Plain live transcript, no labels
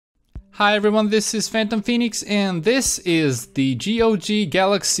Hi everyone, this is Phantom Phoenix and this is the GOG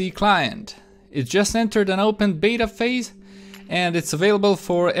Galaxy client. It just entered an open beta phase and it's available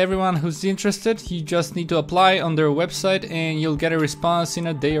for everyone who's interested. You just need to apply on their website and you'll get a response in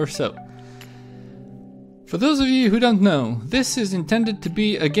a day or so. For those of you who don't know, this is intended to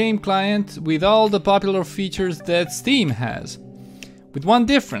be a game client with all the popular features that Steam has. With one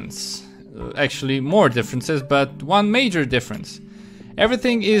difference, actually more differences, but one major difference.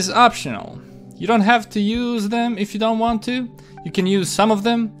 Everything is optional. You don't have to use them if you don't want to. You can use some of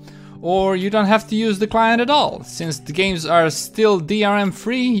them, or you don't have to use the client at all. Since the games are still DRM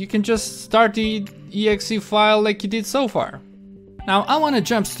free, you can just start the exe file like you did so far. Now I want to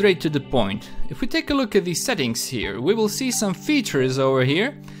jump straight to the point. If we take a look at the settings here, we will see some features over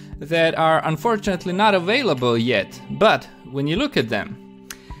here that are unfortunately not available yet. But when you look at them,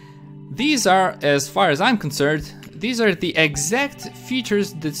 these are, as far as I'm concerned, these are the exact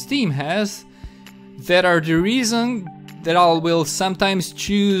features that Steam has that are the reason that I will sometimes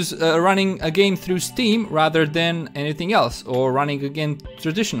choose running a game through Steam rather than anything else, or running a game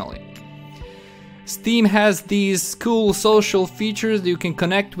traditionally. Steam has these cool social features. You can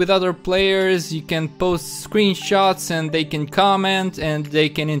connect with other players, you can post screenshots and they can comment and they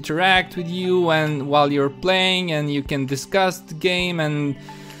can interact with you and while you're playing, and you can discuss the game and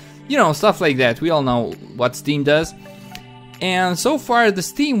you know, stuff like that. We all know what Steam does. And so far the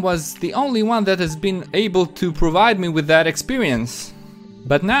Steam was the only one that has been able to provide me with that experience.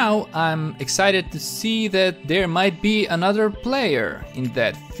 But now I'm excited to see that there might be another player in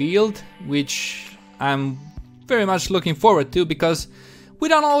that field, which I'm very much looking forward to, because we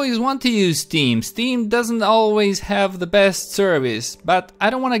don't always want to use Steam. Steam doesn't always have the best service, but I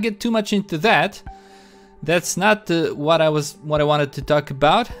don't want to get too much into that. That's not what I wanted to talk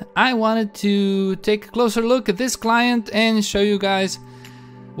about. I wanted to take a closer look at this client and show you guys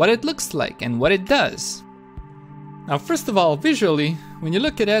what it looks like and what it does. Now, first of all, visually, when you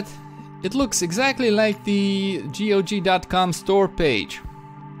look at it, it looks exactly like the GOG.com store page.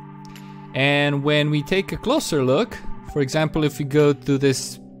 And when we take a closer look, for example, if we go to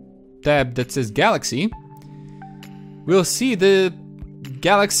this tab that says Galaxy, we'll see the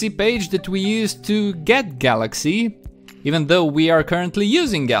Galaxy page that we used to get Galaxy, even though we are currently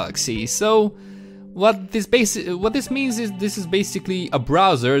using Galaxy. So what this means is this is basically a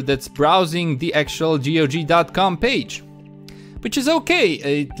browser that's browsing the actual GOG.com page, which is okay.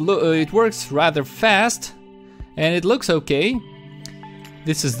 It works rather fast and it looks okay.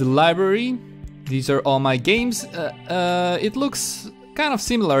 This is the library. These are all my games. It looks kind of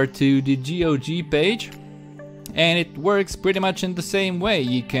similar to the GOG page. And it works pretty much in the same way.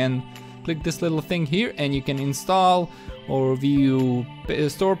 You can click this little thing here and you can install or view a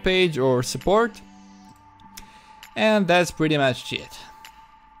store page or support. And that's pretty much it.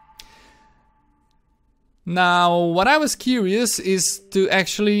 Now, what I was curious is to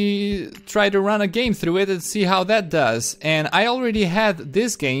actually try to run a game through it and see how that does. And I already had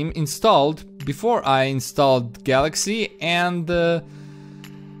this game installed before I installed Galaxy, and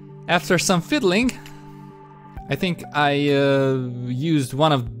after some fiddling, I think I used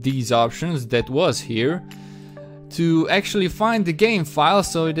one of these options that was here to actually find the game file,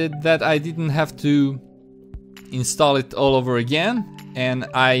 so that I didn't have to install it all over again, and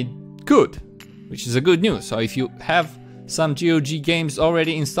I could, which is a good news. So if you have some GOG games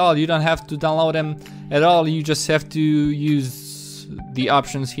already installed, you don't have to download them at all, you just have to use the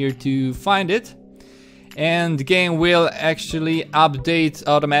options here to find it. And the game will actually update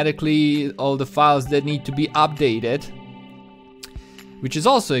automatically all the files that need to be updated, which is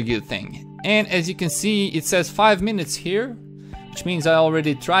also a good thing. And as you can see, it says 5 minutes here, which means I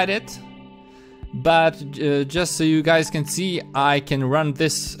already tried it. But just so you guys can see, I can run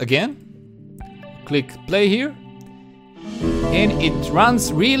this again. Click play here, and it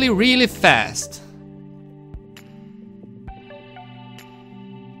runs really fast.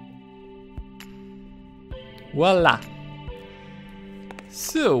 Voila!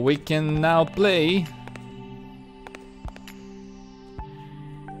 So we can now play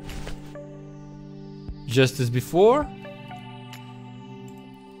just as before.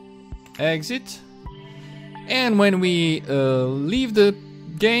 Exit. And when we leave the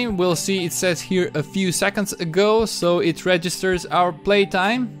game, we'll see it says here a few seconds ago, so it registers our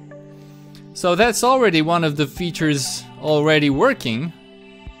playtime. So that's already one of the features already working.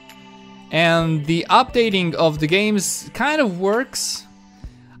 And the updating of the games kind of works.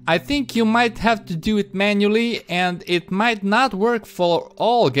 I think you might have to do it manually, and it might not work for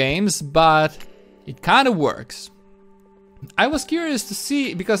all games, but it kind of works. I was curious to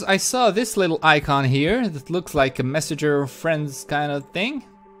see, because I saw this little icon here that looks like a messenger friends kind of thing.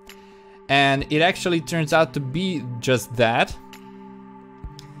 and it actually turns out to be just that.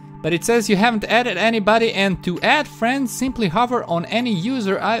 But it says you haven't added anybody, and to add friends, simply hover on any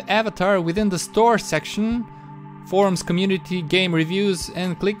user avatar within the store section, forums, community, game reviews,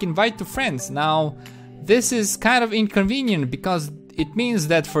 and click invite to friends. Now, this is kind of inconvenient because it means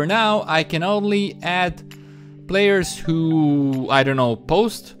that for now I can only add players who, I don't know,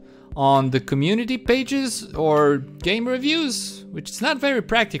 post on the community pages or game reviews, which is not very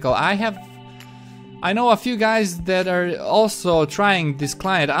practical. I know a few guys that are also trying this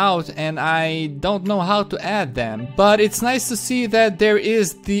client out, and I don't know how to add them. But it's nice to see that there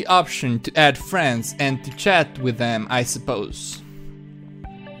is the option to add friends and to chat with them, I suppose.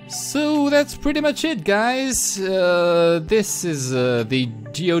 So that's pretty much it, guys. This is the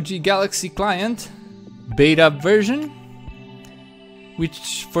GOG Galaxy client beta version,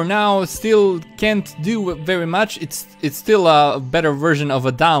 which for now still can't do very much. It's still a better version of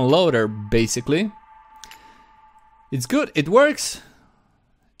a downloader, basically. It's good, it works,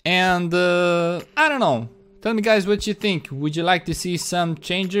 and I don't know. Tell me, guys, what you think. Would you like to see some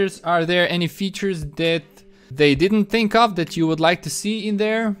changes? Are there any features that they didn't think of that you would like to see in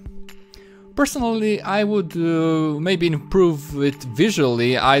there? Personally, I would maybe improve it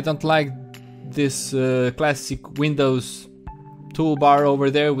visually. I don't like this classic Windows toolbar over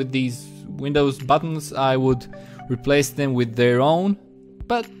there with these Windows buttons. I would replace them with their own,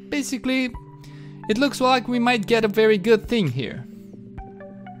 but basically it looks like we might get a very good thing here.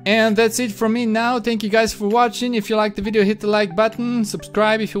 And that's it from me now. Thank you guys for watching. If you liked the video, hit the like button,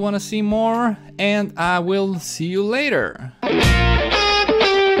 subscribe if you want to see more, and I will see you later.